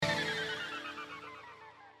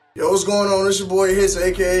Yo, what's going on? It's your boy Hits,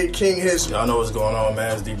 a.k.a. King Hits. Y'all know what's going on,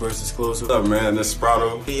 man. It's D-Burst exclusive. What's up, man? This is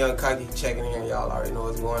Sprado. P Young Cocky checking in. Y'all already know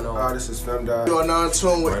what's going on. This is Femdot. You are now in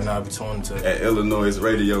tune with. Right now, I be tuned to At iLLANOiZE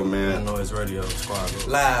Radio, man. iLLANOiZE Radio. Squad.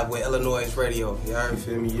 Live with iLLANOiZE Radio. You heard? You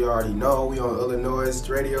feel me? You already know. We on iLLANOiZE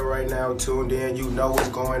Radio right now. Tuned in. You know what's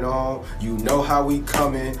going on. You know how we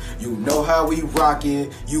coming. You know how we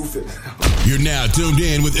rocking. You feel. You're now tuned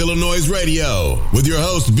in with iLLANOiZE Radio with your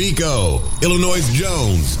host Biko, iLLANOiZE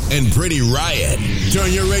Jones, and Pretty Riot.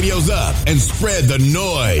 Turn your radios up and spread the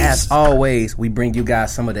noise. As always, we bring you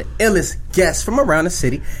guys some of the illest guests from around the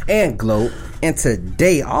city and globe. And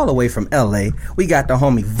today, all the way from LA, we got the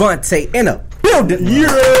homie Vonte in a building. Yeah!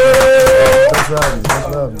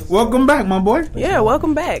 Welcome back, my boy. Yeah,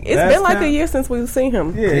 welcome back. It's been like a year since we've seen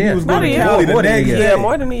him. Yeah, he was going to Cali the next day. Yeah,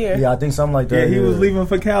 more than a year. Yeah, I think something like that. Yeah, he was leaving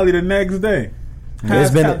for Cali the next day. Yeah,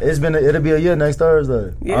 it'll be a year next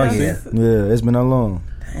Thursday. Yeah. Oh, yeah, it's been that long.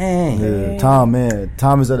 Dang. Yeah,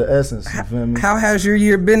 time is of the essence. You feel me? How has your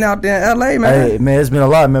year been out there in LA, man? Hey, man, it's been a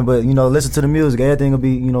lot, man. But listen to the music. Everything will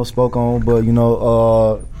be spoke on. But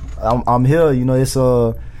I'm here.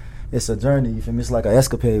 It's a journey. You feel me? It's like an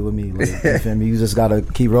escapade with me. Like, you feel me? You just gotta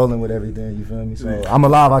keep rolling with everything. You feel me? So I'm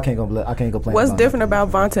alive. I can't complain. What's different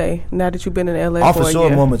about Vonte now that you've been in LA I'm for for a sure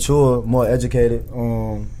year? more mature, more educated.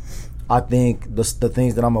 I think the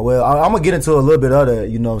things that I'm aware of, I'm gonna get into a little bit of that,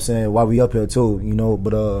 you know what I'm saying, while we up here too,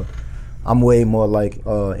 but I'm way more like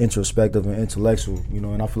introspective and intellectual,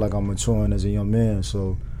 and I feel like I'm maturing as a young man.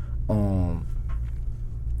 So man,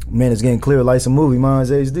 it's getting clear like some movie,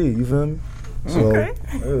 mine's HD, you feel me? So Okay.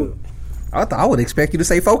 I thought I would expect you to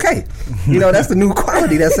say 4K. That's the new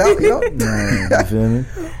quality that's out, Man, you feel me?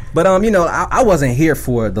 But I wasn't here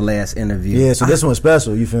for the last interview. Yeah, so this one's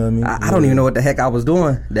special, you feel me? I don't even know what the heck I was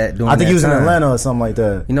doing I think he was in Atlanta or something like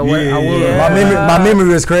that. You know what? Yeah. I was. Yeah. My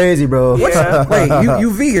memory is crazy, bro. Yeah. Wait,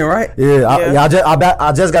 you vegan, right? Yeah,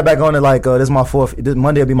 I just got back on it like this is my fourth. This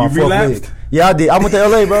Monday will be my fourth relapsed? week. Yeah, I did. I went to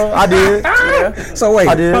LA, bro. I did. So wait,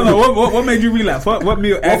 I did. Hold on, what made you relapse? What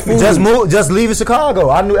meal? Just leaving Chicago.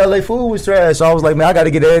 I knew LA food was trash, so I was like, man, I got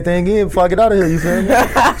to get everything in before I get out of here. You feel me?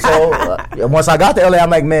 So once I got to LA, I'm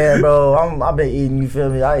like, man, bro, I've been eating. You feel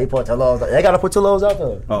me? I ate Portillo's. They got to Portillo's out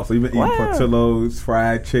there. Oh, so you been eating Portillo's,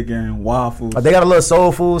 fried chicken, waffles. They got a little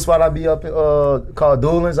soul food spot I be up in, called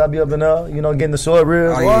Doolins. I be up in there, getting the short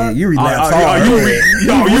ribs. oh yeah, you relapsed.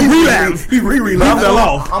 You relapsed. He relapsed. Fell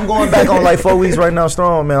off. I'm going back on like 4 weeks right now,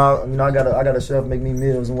 strong, man. I got a chef make me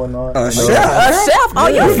meals and whatnot. A chef? Oh,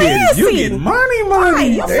 you fancy. You get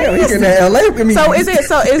money. Damn, he in LA with me. So is this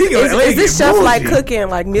chef bullshit. like cooking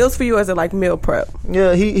like meals for you, or is it like meal prep?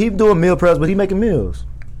 Yeah, he doing meal preps, but he making meals.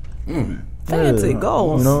 Fancy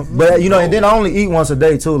goals. But and then I only eat once a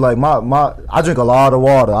day too. Like I drink a lot of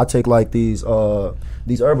water. I take like these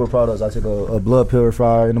herbal products. I take a blood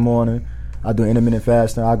purifier in the morning. I do intermittent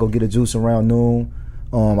fasting. I go get a juice around noon.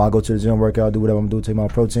 I go to the gym, work out, do whatever I'm doing, take my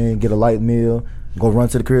protein, get a light meal, go run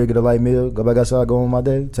to the crib, get a light meal, go back outside, go on my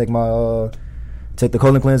day, take the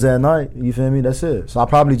colon cleanser at night. You feel me? That's it. So I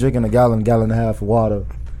probably drinking a gallon and a half of water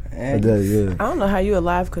a day. Yeah. I don't know how you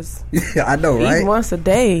alive because Yeah, I know, right? eating once a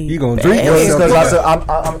day. You gonna drink Damn. yourself?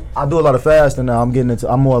 Because I do a lot of fasting now.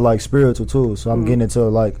 I'm more like spiritual too. So I'm getting into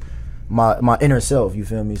like my inner self. You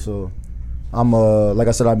feel me? So I'm like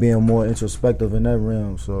I said, I'm being more introspective in that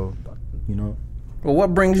realm. So Well,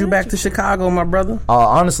 what brings you back to Chicago, my brother?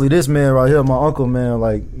 Honestly, this man right here, my uncle, man,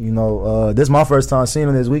 like, this is my first time seeing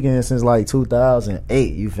him this weekend since like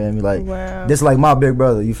 2008, you feel me? Like, Wow. This like my big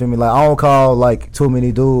brother, you feel me? Like, I don't call like too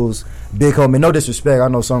many dudes big homie. No disrespect, I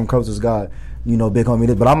know some coaches got, big homie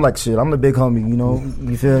this, but I'm like, shit, I'm the big homie,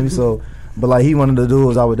 you feel me? So, but like, he one of the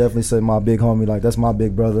dudes I would definitely say my big homie, like, that's my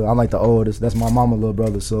big brother. I'm like the oldest, that's my mama little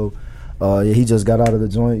brother, so, yeah, he just got out of the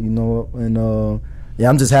joint, and, yeah,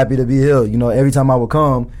 I'm just happy to be here. Every time I would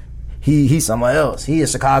come, he's somewhere else. He in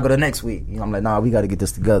Chicago the next week. I'm like, nah, we got to get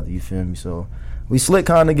this together. You feel me? So we slick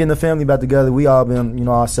kind of getting the family back together. We all been,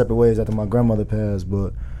 our separate ways after my grandmother passed,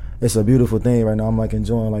 but it's a beautiful thing right now. I'm like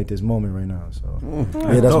enjoying like this moment right now. So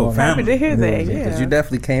yeah, that's what I'm Happy to hear that. Yeah. Because you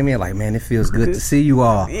definitely came in like, man, it feels good to see you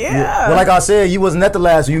all. Yeah. Well, like I said, you wasn't at the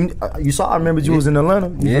last. You saw. I remember you was in Atlanta.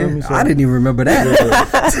 You feel me? So, I didn't even remember that.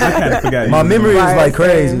 I kind of forgot. my memory is like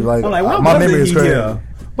crazy. Like, I'm like, what my was memory he is crazy. here?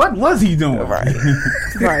 What was he doing? Right.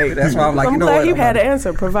 That's why I'm like, I'm you know glad what? you had an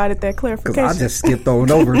answer, provided that Because clarification. I just skipped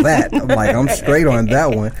over that. I'm like, I'm straight on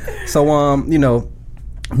that one. So,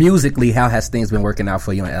 musically, how has things been working out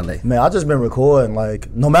for you in LA? Man, I just been recording, like,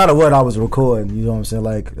 no matter what I was recording, you know what I'm saying?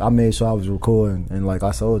 Like, I made sure I was recording, and like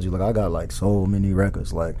I told you, like, I got like so many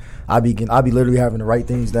records. Like, I be literally having to write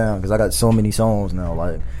things down because I got so many songs now.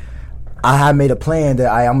 Like, I had made a plan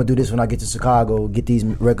that I'm gonna do this when I get to Chicago, get these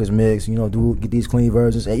records mixed, get these clean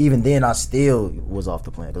versions. And even then, I still was off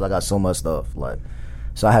the plan because I got so much stuff. Like,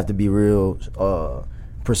 so I have to be real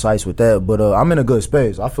precise with that. But I'm in a good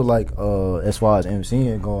space. I feel like as far as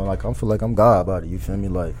MCing going, like I feel like I'm God about it. You feel me?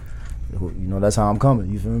 Like, that's how I'm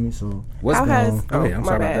coming. You feel me? So I'm sorry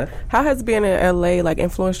about that. How has being in LA like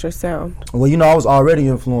influenced your sound? Well, I was already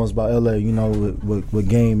influenced by LA, with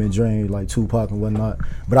Game and Drain, like Tupac and whatnot.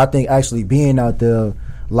 But I think actually being out there,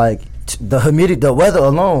 like the humidity, the weather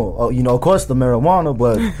alone, of course the marijuana,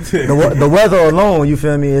 but the weather alone, you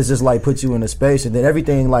feel me, is just like put you in a space, and then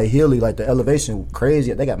everything like hilly, like the elevation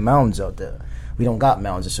crazy. They got mountains out there. We don't got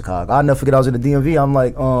mountains in Chicago. I'll never forget I was in the DMV. I'm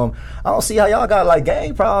like, I don't see how y'all got like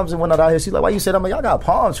gang problems and whatnot out here. She's like, why you said? I'm like, y'all got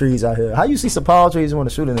palm trees out here. How you see some palm trees and want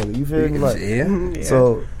to shoot a nigga? You feel me? Like, yeah.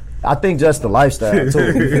 So I think just the lifestyle too.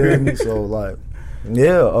 You feel me? So like,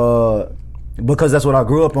 yeah, because that's what I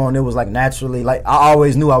grew up on. It was like naturally, like I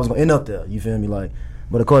always knew I was gonna end up there. You feel me? Like,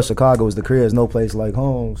 but of course Chicago is the crib. There's no place like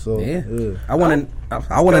home. So yeah. I want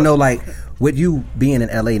to know, like, with you being in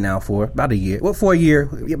LA now for about a year, for a year,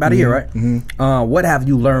 about a year, right? Mm-hmm. What have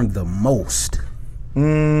you learned the most?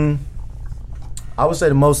 I would say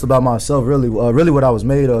the most about myself, really what I was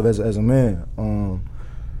made of as a man.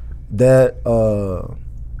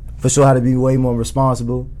 For sure, how to be way more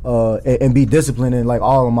responsible and be disciplined in like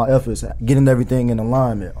all of my efforts, getting everything in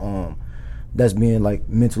alignment. That's being like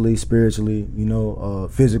mentally, spiritually,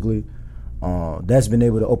 physically. That's been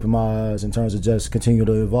able to open my eyes in terms of just continue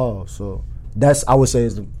to evolve. So that's, I would say,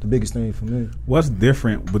 is the biggest thing for me. What's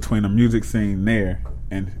different between the music scene there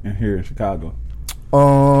and here in Chicago?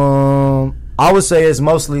 I would say it's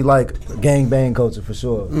mostly like gangbang culture for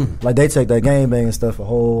sure. Like they take that gangbang stuff a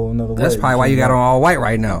whole another way. That's probably why you got on all white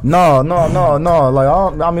right now. No. Like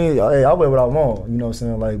I wear what I want. You know what I'm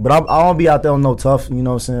saying? Like, but I don't be out there on no tough. You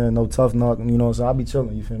know what I'm saying? No tough knock. You know what I'm saying? I be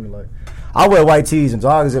chilling. You feel me? Like, I wear white tees and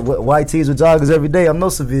joggers, white tees with joggers every day. I'm no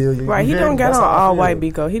civilian. Right, he don't got on all white,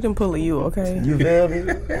 Biko. He didn't pull you, okay? You feel me?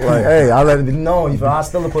 Like, hey, I let it be known. You feel me? I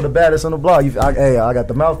still put the baddest on the block. I got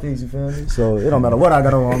the mouthpiece. You feel me? So it don't matter what I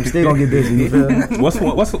got on. I'm still gonna get busy. You feel me?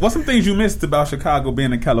 What's some things you missed about Chicago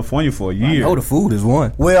being in California for a year? Oh, the food is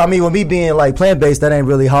one. Well, I mean, with me being like plant based, that ain't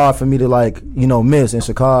really hard for me to like miss in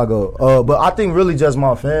Chicago. But I think really just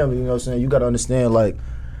my family. You know what I'm saying? You got to understand like.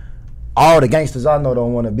 All the gangsters I know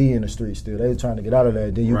don't want to be in the streets still. They trying to get out of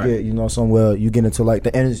that. Then you get, somewhere, you get into like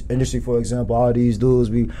the industry, for example. All these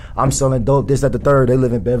dudes, I'm selling dope, this, that, the third. They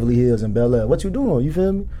live in Beverly Hills and Bel Air. What you doing? You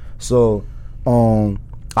feel me? So,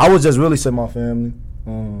 I would just really say my family.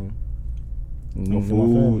 No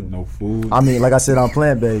food. I mean, like I said, I'm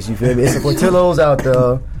plant-based. You feel me? It's the Portillo's out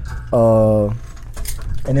there.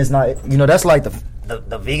 And it's not, that's like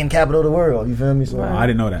the vegan capital of the world. You feel me? So, I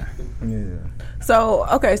didn't know that. Yeah.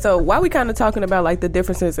 So while we kind of talking about like the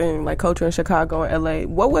differences in like culture in Chicago and LA,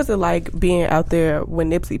 what was it like being out there when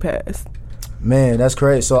Nipsey passed? Man, that's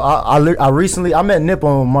crazy. So I recently met Nip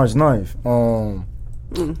on March 9th.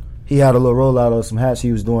 He had a little rollout of some hats.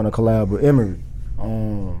 He was doing a collab with Emery,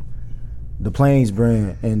 the Plains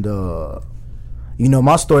brand, and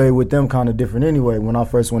my story with them kind of different anyway. When I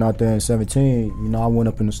first went out there in 2017, I went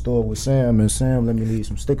up in the store with Sam, and Sam let me leave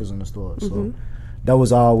some stickers in the store. So. That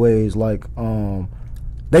was always like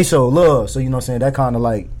they showed love, so you know what I'm saying, that kind of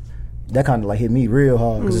like hit me real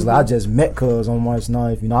hard because it's like I just met Cuz on March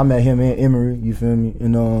 9th. I met him and Emery, you feel me,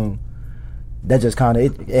 and that just kind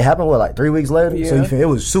of it happened like 3 weeks later. So you feel it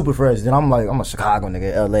was super fresh. Then I'm a Chicago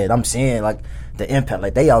nigga, LA, and I'm seeing like the impact,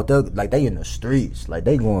 like they out there, like they in the streets, like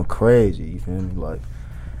they going crazy, you feel me, like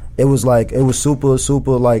it was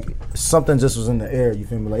super like something just was in the air, you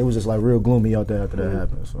feel me, like it was just like real gloomy out there after that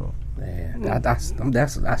happened. So man, that's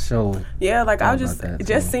showed. Yeah, like I was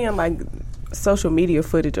just seeing like social media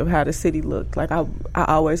footage of how the city looked. Like I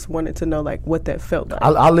always wanted to know like what that felt like.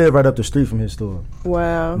 I live right up the street from his store.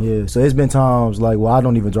 Wow. Yeah, so it's been times like I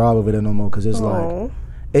don't even drive over there no more because it's like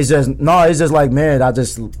it's just like, man,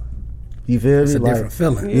 you feel me? It's a like, different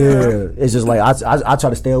feeling. Yeah, it's just like I try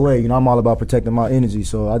to stay away. I'm all about protecting my energy,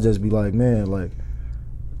 so I just be like, man, like,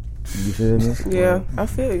 you feel me? Yeah, I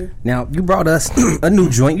feel you. Now, you brought us a new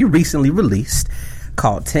joint you recently released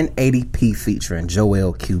called 1080p featuring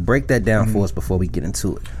Joel Q. Break that down for us before we get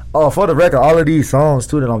into it. Oh, for the record, all of these songs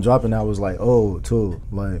too that I'm dropping now was like old too,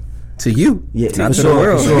 like to you, yeah, not to the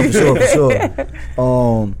world. For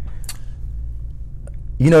sure.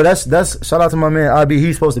 That's shout out to my man IB.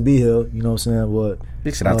 He's supposed to be here. You know what I'm saying? But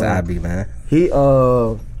big shout out to IB, man. He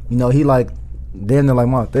he like they're like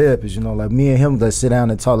my therapist. Like me and him that sit down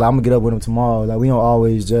and talk. Like, I'm gonna get up with him tomorrow. Like we don't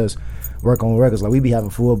always just work on records. Like we be having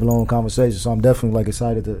full blown conversations. So I'm definitely like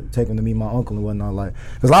excited to take him to meet my uncle and whatnot. Like,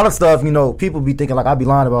 cause a lot of stuff, you know, people be thinking like I be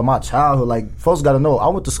lying about my childhood. Like folks got to know I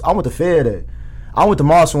went to Fed at. I went to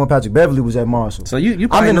Marshall when Patrick Beverly was at Marshall. So you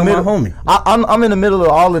probably know my homie. I'm in the middle of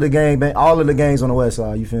all of the gangs on the west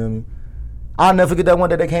side. You feel me? I'll never forget that one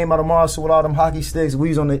day they came out of Marshall with all them hockey sticks.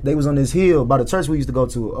 They was on this hill by the church we used to go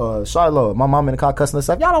to, Shiloh. My mom in the car cussing us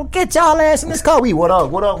up. Y'all don't get y'all ass in this car. What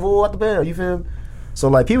up, fool, at the bell, you feel me? So,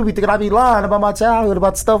 like, people be thinking I be lying about my childhood,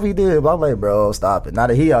 about the stuff we did. But I'm like, bro, stop it. Now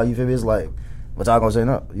that he out, you feel me? It's like, what y'all gonna say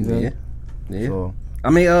now? You feel me? Yeah. So, I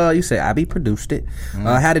mean, you say IB produced it.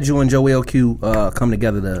 How did you and Joel Q come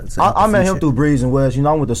together I met him through Breeze and West. You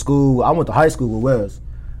know, I went to high school with West.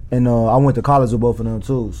 And I went to college with both of them,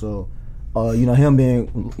 too. So, you know, him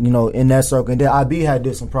being, you know, in that circle. And then IB had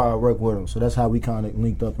did some prior work with him. So that's how we kind of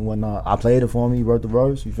linked up and whatnot. I played it for him. He wrote the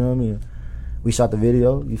verse, you feel me? And we shot the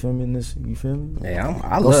video, you feel me? You feel me? Yeah,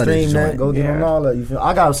 I love stream this that, joint. go get on all that. You feel me?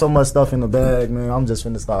 I got so much stuff in the bag, man. I'm just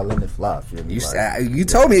finna start letting it fly. Feel me? You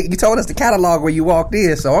told us the catalog where you walked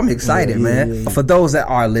in, so I'm excited, man. Yeah. For those that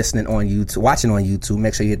are listening on YouTube, watching on YouTube,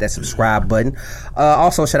 make sure you hit that subscribe button.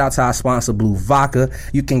 Also, shout out to our sponsor, Blue Vodka.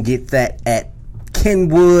 You can get that at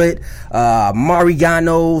Kenwood,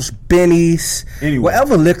 Mariano's, Benny's,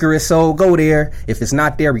 wherever liquor is sold, go there. If it's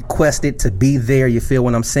not there, request it to be there. You feel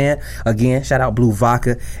what I'm saying? Again, shout out Blue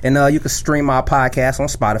Vodka. And you can stream our podcast on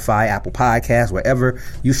Spotify, Apple Podcasts, wherever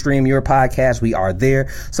you stream your podcast, we are there.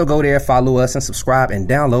 So go there, follow us, and subscribe, and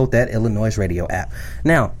download that iLLANOiZE Radio app.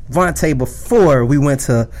 Now, Vonte, before we went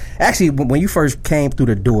to, actually, when you first came through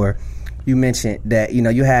the door, you mentioned that, you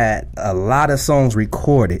know, you had a lot of songs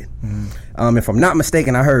recorded. If I'm not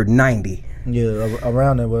mistaken, I heard 90. Yeah,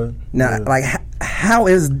 around that way. Now, like, how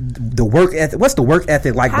is the work ethic? What's the work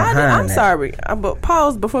ethic like behind that? I'm sorry, but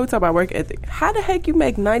pause before we talk about work ethic. How the heck you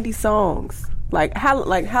make 90 songs? Like how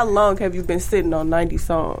long have you been sitting on 90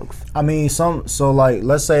 songs? I mean,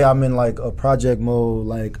 let's say I'm in like a project mode,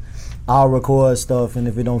 like I'll record stuff, and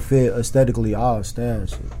if it don't fit aesthetically, I'll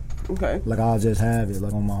stash it. Okay. Like I'll just have it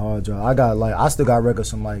like on my hard drive. I still got records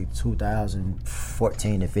from like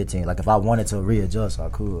 2014 and 15. Like if I wanted to readjust, I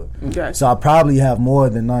could. Okay. So I probably have more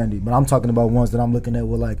than 90, but I'm talking about ones that I'm looking at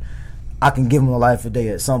with like I can give them a life a day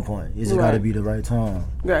at some point. It's got to be the right time.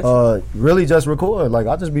 Gotcha. Really just record. Like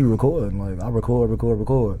I just be recording. Like I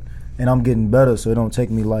record, and I'm getting better, so it don't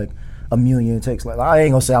take me like a million takes. Like I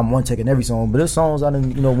ain't gonna say I'm one taking every song, but there's songs I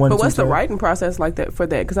didn't, one. But what's the writing process like that for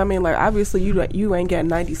that? Because I mean, like obviously you ain't got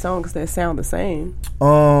 90 songs that sound the same.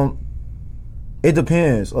 It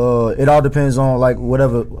depends. It all depends on like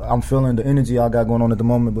whatever I'm feeling, the energy I got going on at the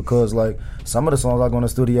moment. Because like some of the songs I go in the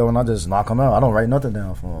studio and I just knock them out. I don't write nothing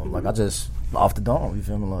down for them. Like I just off the dome. You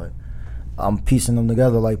feel me? Like I'm piecing them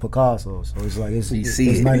together like Picasso. So it's like it's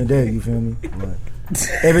night and day. You feel me? Like,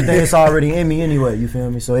 everything is already in me anyway, you feel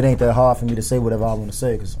me? So it ain't that hard for me to say whatever I want to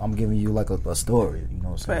say because I'm giving you like a story, you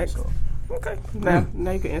know what I'm saying? So. Okay, now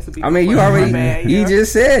you can answer. I mean, you already, you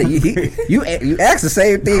just said you asked the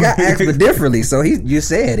same thing I asked, but differently. So you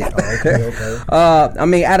said it. Okay. I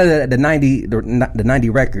mean, out of the 90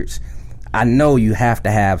 records, I know you have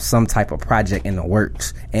to have some type of project in the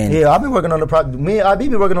works. And yeah, I've been working on the project. Me and IB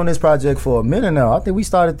been working on this project for a minute now. I think we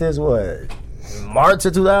started this March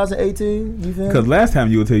of 2018. You feel me? Because last time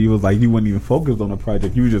you was here, you was like you wasn't even focused on the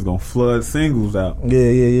project. You was just gonna flood singles out.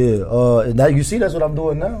 Yeah. Now you see that's what I'm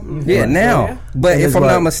doing now. Yeah, now. Yeah. But and if I'm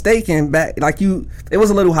not mistaken, back it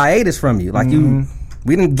was a little hiatus from you. Like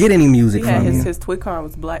we didn't get any music from you. His Twitcon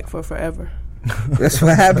was black for forever. That's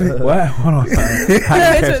what happened. What? Hold on.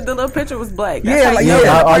 The little picture was black. That's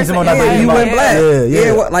you went black.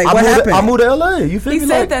 Yeah. What happened? I moved to LA. You feel me? He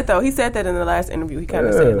said that though. He said that in the last interview. He kind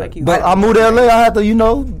of said like he. But I moved to LA. I had to,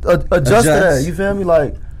 adjust to that. You feel me?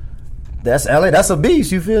 Like that's LA. That's a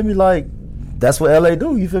beast. You feel me? Like that's what LA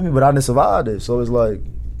do. You feel me? But I didn't survive it. So it's like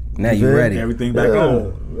now you ready? Everything back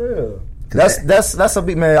on. Yeah. That's a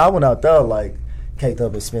big man. I went out there like. Caked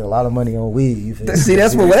up and spent a lot of money on weed. You feel See,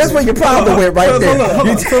 that's where your problem went right there.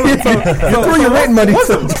 You threw your rent money.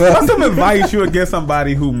 What's some advice you would give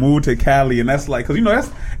somebody who moved to Cali, and that's like, because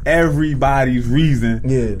that's everybody's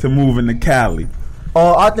reason to move into Cali.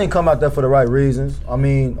 I think come out there for the right reasons. I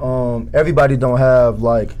mean, everybody don't have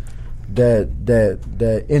like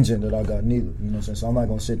that engine that I got neither. You know what I'm saying? So I'm not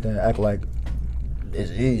gonna sit there and act like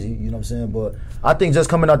it's easy. You know what I'm saying? But I think just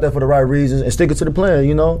coming out there for the right reasons and sticking to the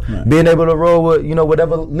plan, right. Being able to roll with,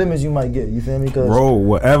 whatever limits you might get. You feel me? Roll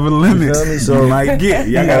whatever limits you might get.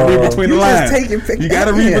 You gotta read between the lines. You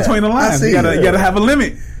gotta read between the lines. You gotta have a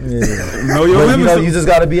limit. Yeah. Know your limits. You just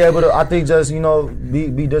gotta be able to. I think just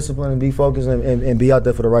be disciplined and be focused and be out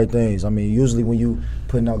there for the right things. I mean, usually when you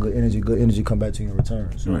putting out good energy come back to you in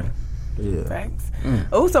return. So. Right. Yeah. Facts.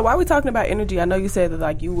 Oh, so while we talking about energy, I know you said that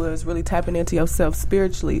like you was really tapping into yourself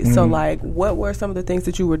spiritually. So like, what were some of the things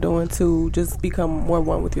that you were doing to just become more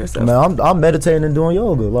one with yourself? Man, I'm meditating and doing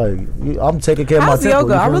yoga. Like, I'm taking care of my temple.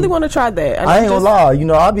 Yoga? I really want to try that. I ain't gonna lie. You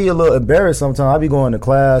know, I be a little embarrassed sometimes. I be going to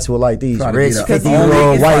class with like these rich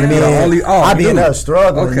 50-year-old white men. I be in there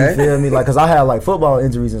struggling. You feel me? Like, cause I had like football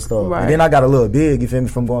injuries and stuff. Right. And then I got a little big. You feel me?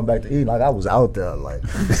 From going back to eat. Like, I was out there. Like,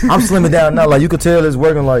 I'm slimming down now. Like, you could tell it's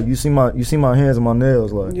working. Like, you see my hands and my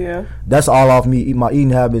nails. Like, yeah, that's all off me. My eating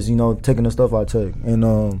habits. You know, taking the stuff I take. And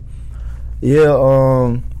I'm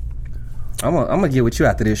gonna get with you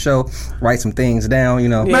after this show. Write some things down. You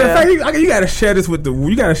know. Matter of fact, you gotta share this with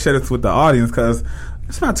the audience because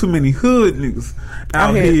it's not too many hood niggas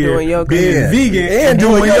out here doing yoga, being vegan and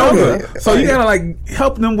doing yoga. So you gotta like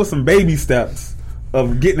help them with some baby steps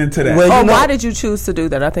of getting into that. Well, why did you choose to do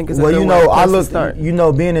that? I think it's a good place to start. You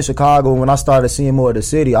know, being in Chicago, when I started seeing more of the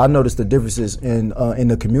city, I noticed the differences in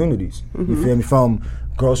the communities. You feel me? From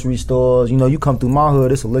grocery stores, you know, you come through my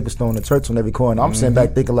hood, it's a liquor store and a church on every corner. I'm sitting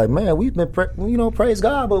back thinking like, man, we've been, praise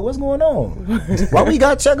God, but what's going on? Why we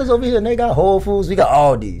got Checkers over here and they got Whole Foods, we got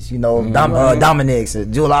Aldi's, you know, Dominic's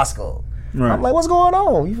and Jewel Osco. Right. I'm like, what's going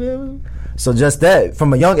on? You feel me? So just that,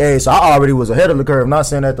 from a young age, so I already was ahead of the curve. Not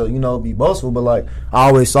saying that to, be boastful, but like, I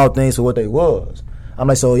always saw things for what they was. I'm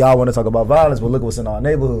like, so y'all want to talk about violence, but look what's in our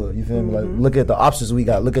neighborhood. You feel me? Like, look at the options we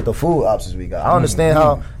got. Look at the food options we got. I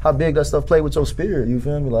understand how big that stuff play with your spirit. You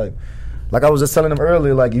feel me? Like I was just telling them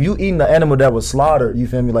earlier, like, if you eating the animal that was slaughtered, you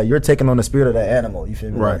feel me? Like, you're taking on the spirit of that animal. You feel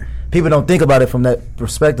me? Right. Like, people don't think about it from that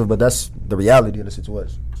perspective, but that's the reality of the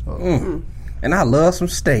situation. So. And I love some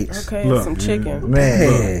steaks. Okay, and some chicken.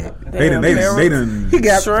 Man. They done. He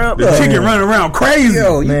got shrimp. The chicken running around crazy.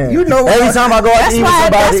 Yo, man. You know every time I go out to eat with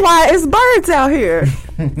somebody. That's why it's birds out here.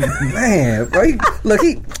 Man, bro,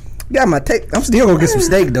 he got my take. I'm still gonna get some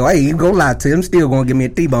steak though. I ain't gonna lie to you. I'm still gonna give me a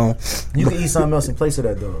T-bone. You can eat something else in place of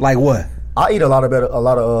that though. Like what? I eat a lot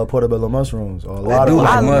of portobello mushrooms. I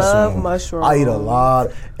love mushrooms. I eat a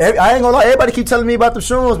lot. I ain't gonna lie. Everybody keep telling me about the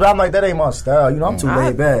shrooms, but I'm like, that ain't my style. You know, I'm too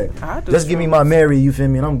laid back. Just give me my Mary. You feel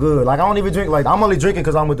me? And I'm good. Like, I don't even drink. Like, I'm only drinking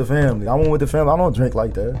because I'm with the family. I'm with the family. I don't drink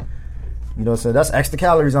like that. You know what I'm saying? That's extra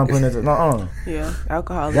calories I'm putting into. Yeah,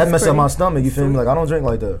 alcohol. That messes up my stomach. You feel me? Like, I don't drink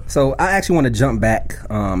like that. So I actually want to jump back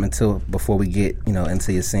until before we get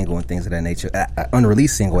into your single and things of that nature,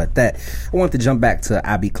 unreleased single at that. I want to jump back to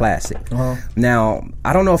I Be Classic. Now,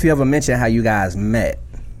 I don't know if you ever mentioned how you guys met.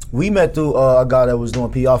 We met through a guy that was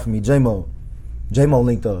doing PR for me, J-Mo. J-Mo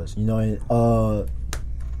linked us. You know, and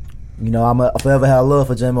I forever had love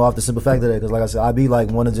for J-Mo off the simple fact of that, because like I said, I be like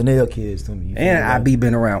one of Janelle kids to me. And I be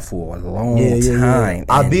been around for a long time.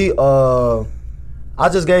 I be I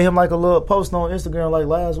just gave him like a little post on Instagram like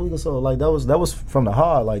last week or so. Like that was from the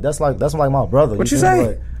heart. Like that's like my brother. What you say?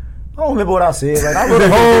 Like, I don't remember what I said. Like, I wrote a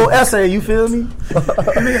whole essay. You feel me?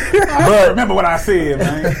 I remember what I said,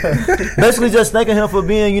 man. Basically, just thanking him for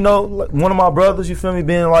being, like one of my brothers. You feel me?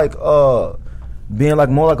 Being like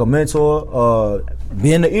more like a mentor.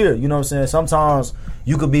 Being the ear. You know what I'm saying? Sometimes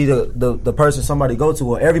you could be the person somebody go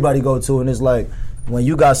to or everybody go to, and it's like when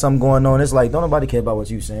you got something going on, it's like don't nobody care about what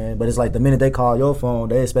you saying. But it's like the minute they call your phone,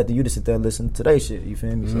 they expect you to sit there and listen to their shit. You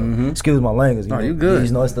feel me? So excuse my language. You good?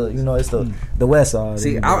 It's the West Side.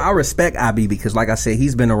 See, I respect IB because, like I said,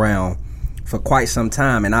 he's been around for quite some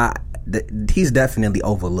time, and he's definitely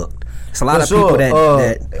overlooked. It's a lot of people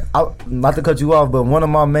that not to cut you off, but one of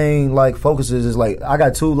my main focuses is I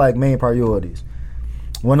got two main priorities.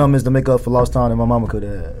 One of them is to make up for lost time that my mama could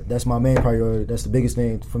have had. That's my main priority. That's the biggest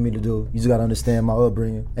thing for me to do. You just got to understand my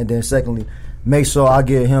upbringing. And then secondly, make sure I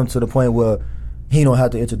get him to the point where he don't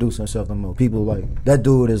have to introduce himself no more. People that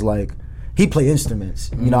dude is he play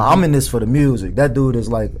instruments. You know, I'm in this for the music. That dude is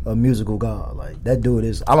a musical god. That dude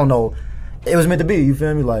is, I don't know, it was meant to be, you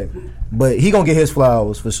feel me? But he gonna get his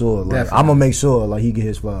flowers for sure. I'm gonna make sure he get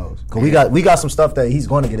his flowers. Cause we got some stuff that he's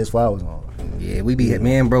gonna get his flowers on. Yeah,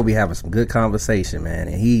 me and bro be having some good conversation, man.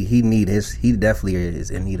 And he definitely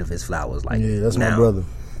is in need of his flowers. That's now. My brother.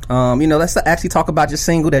 Let's actually talk about your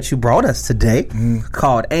single that you brought us today,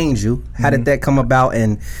 called Angel. How did that come about?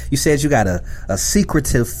 And you said you got a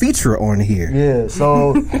secretive feature on here. Yeah,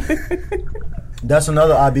 so that's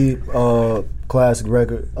another IB classic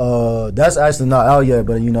record. That's actually not out yet,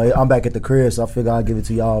 but I'm back at the crib, so I figure I'll give it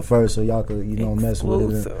to y'all first, so y'all could mess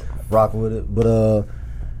with it and rock with it. But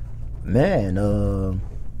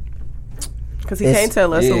because he can't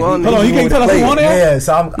tell us who on it. Hold on, he can't tell us who on it? Yeah,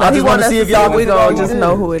 so I just want to see if y'all we gonna just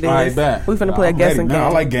know who it is. Right, bet. We finna play a guessing game. I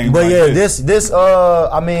like games. But this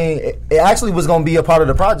it actually was gonna be a part of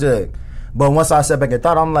the project. But once I sat back and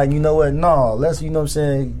thought, I'm like, you know what? No, let's, you know what I'm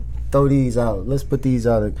saying, throw these out. Let's put these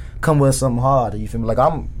out and come with something harder. You feel me? Like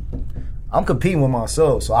I'm competing with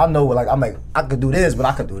myself, so I know like I could do this, but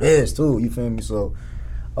I could do this too. You feel me? So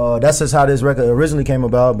that's just how this record originally came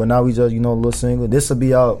about. But now we just a little single. This will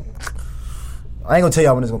be out. I ain't gonna tell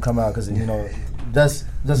y'all when it's gonna come out because that's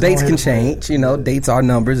dates can change. Dates are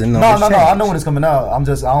numbers and numbers. No. I know when it's coming out. I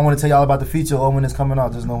don't want to tell y'all about the feature or when it's coming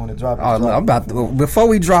out. Just know when it drops. Before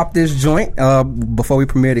we drop this joint, before we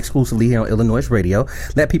premiere it exclusively here on iLLANOiZE Radio,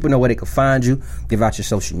 let people know where they can find you. Give out your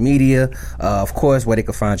social media, of course, where they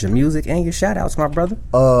can find your music and your shout outs, my brother.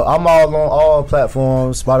 I'm all on all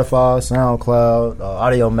platforms: Spotify, SoundCloud,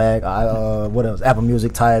 Audio Mac, what else? Apple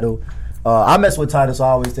Music, Tidal. I mess with Tidal, so I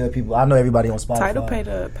always tell people. I know everybody on Spotify.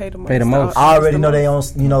 Tidal pay the most. I already know they on.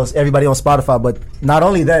 Everybody on Spotify, but not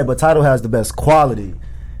only that, but Tidal has the best quality.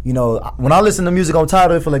 When I listen to music on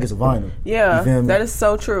Tidal, I feel like it's a vinyl. Yeah, that is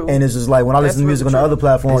so true. And it's just like when I listen to music on the other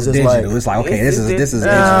platforms, it's digital. like it's like okay, this is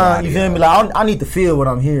digital. You feel me? Like I need to feel what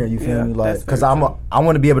I'm hearing. You feel me? Like because I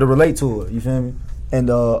want to be able to relate to it. You feel me? And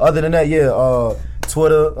other than that,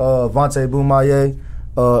 Twitter, Vonte Boomaye.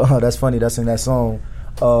 That's funny. That's in that song.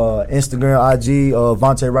 Instagram, IG,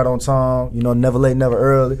 Vonte right on time. Never late, never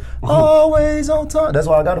early. Always on time. That's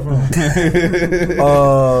where I got it from.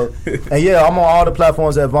 And I'm on all the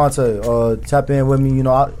platforms at Vonte. Tap in with me.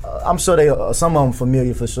 I'm sure some of them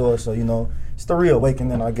familiar for sure. So it's the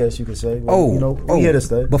reawakening, I guess you could say. We here to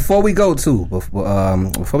stay. Before we go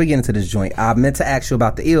before we get into this joint, I meant to ask you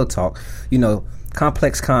about the Ill Talk.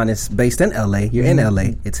 Complex Con is based in LA. You're in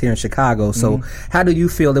LA. It's here in Chicago. So how do you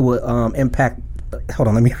feel it would impact? Hold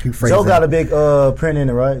on, let me rephrase Joe got a big print in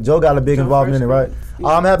it, right? Joe got a big involvement in it, right?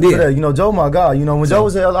 I'm happy with that. Joe, my God. When Joe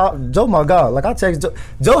was here, Joe, my God. Like I text Joe.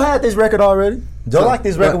 Joe had this record already. Joe liked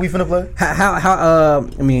this record we finna play.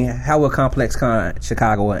 How will Complex Con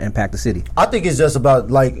Chicago impact the city? I think it's just about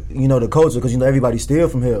the culture because everybody's still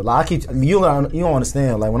from here. Like you don't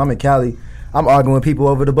understand. Like when I'm in Cali, I'm arguing with people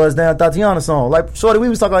over the Buzz Down Tatiana song. Like shorty, we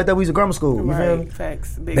was talking like that. We was in grammar school. You feel me?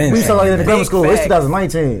 Facts. We was talking like that in grammar school. It's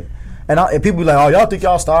 2019. And people be like, oh, y'all think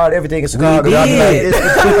y'all started everything in Chicago.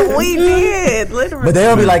 We did, literally. But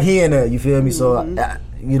they'll be like, he in there, you feel me? So,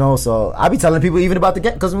 so I be telling people even about the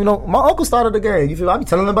game, because, my uncle started the game, you feel me? I be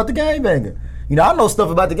telling them about the game banging. I know stuff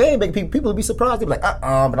about the game banging. People be surprised. They be like, but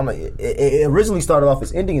I'm like, it originally started off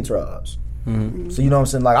as Indian tribes. Mm-hmm. So, you know what I'm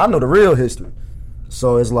saying? Like, I know the real history.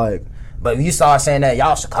 So, it's like, but you start saying that,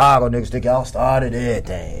 y'all Chicago niggas think y'all started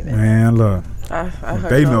everything, man. Look. I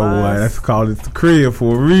they know why. That's called it the crib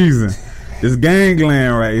for a reason. It's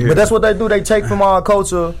gangland right here. But that's what they do. They take from our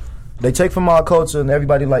culture. And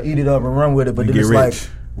everybody eat it up and run with it. But then it's rich.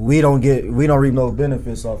 We don't reap no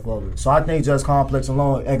benefits off of it. So I think just Complex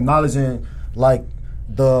alone acknowledging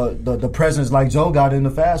the presence like Joe got in the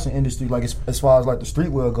fashion industry, as far as the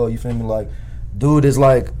streetwear go. You feel me? Dude is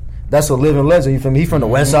that's a living legend. You feel me? He from the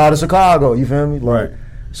west side of Chicago. You feel me? Right.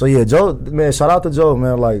 So yeah, Joe, man, shout out to Joe,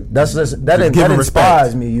 man. That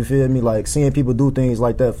inspires me. You feel me? Seeing people do things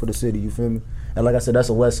like that for the city. You feel me? And like I said, that's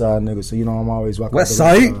a West Side nigga. So I'm always rocking West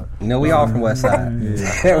Side. We all from West Side.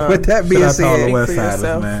 With that being said, all the West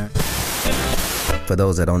Siders, man. For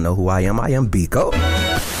those that don't know who I am Biko.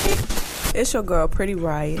 It's your girl, Pretty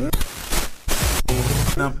Riot.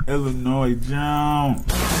 I'm Illinois Jones.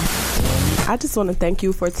 I just want to thank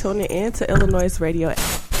you for tuning in to iLLANOiZE Radio.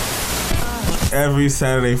 Every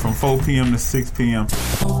Saturday from 4 p.m. to 6 p.m.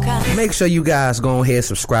 Make sure you guys go ahead and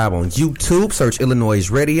subscribe on YouTube. Search iLLANOiZE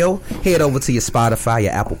Radio. Head over to your Spotify,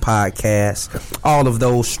 your Apple Podcasts, all of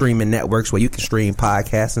those streaming networks where you can stream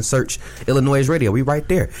podcasts and search iLLANOiZE Radio. We right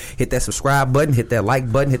there. Hit that subscribe button, hit that like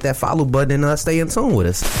button, hit that follow button, and stay in tune with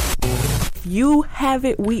us. You have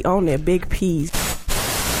it. We own it. Big P's.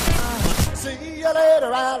 See you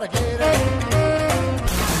later, alligator.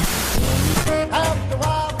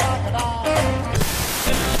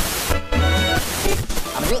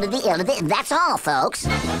 That's all, folks.